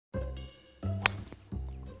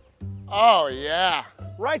Oh yeah.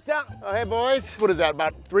 Right down. Oh, hey boys. What is that,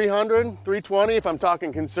 about 300, 320 if I'm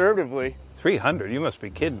talking conservatively? 300? You must be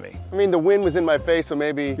kidding me. I mean, the wind was in my face, so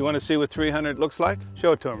maybe. You want to see what 300 looks like?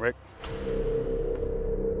 Show it to him, Rick.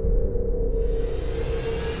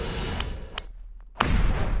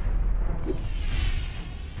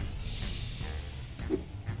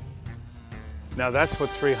 Now that's what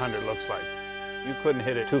 300 looks like. You couldn't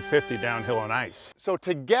hit it 250 downhill on ice. So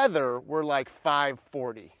together, we're like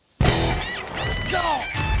 540.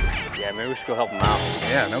 Yeah, maybe we should go help him out.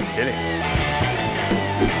 Yeah, no kidding.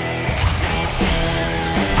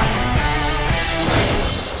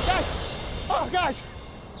 Guys! Oh, guys!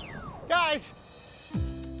 Guys!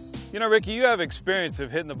 You know, Ricky, you have experience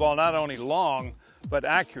of hitting the ball not only long, but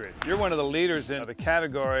accurate. You're one of the leaders in the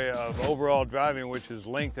category of overall driving, which is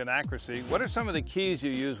length and accuracy. What are some of the keys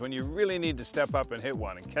you use when you really need to step up and hit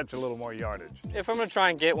one and catch a little more yardage? If I'm going to try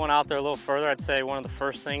and get one out there a little further, I'd say one of the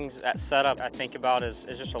first things at setup I think about is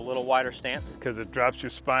just a little wider stance. Because it drops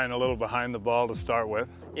your spine a little behind the ball to start with.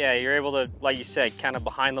 Yeah, you're able to, like you said, kind of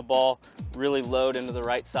behind the ball, really load into the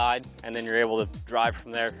right side, and then you're able to drive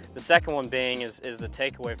from there. The second one being is the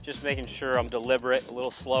takeaway, just making sure I'm deliberate, a little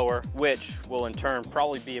slower, which will in turn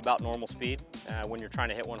probably be about normal speed when you're trying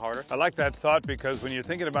to hit one harder. I like that thought because when you're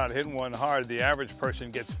thinking about hitting one hard, the average person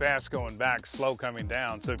gets fast going back, slow coming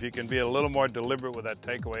down. So if you can be a little more deliberate with that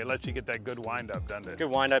takeaway, it lets you get that good wind-up, doesn't it?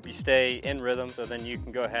 Good wind-up, you stay in rhythm, so then you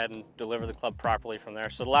can go ahead and deliver the club properly from there.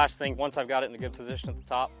 So the last thing, once I've got it in a good position at the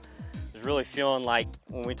top, is really feeling like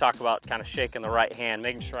when we talk about kind of shaking the right hand,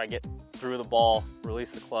 making sure I get through the ball,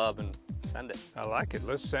 release the club, and send it. I like it.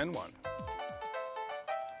 Let's send one.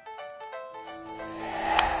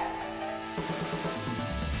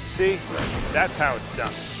 See, that's how it's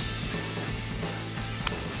done.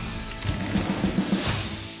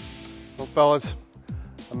 Well, fellas,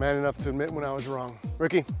 I'm man enough to admit when I was wrong.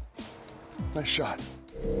 Ricky, nice shot.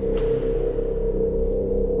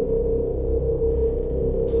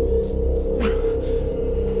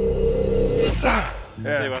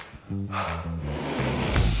 Yeah.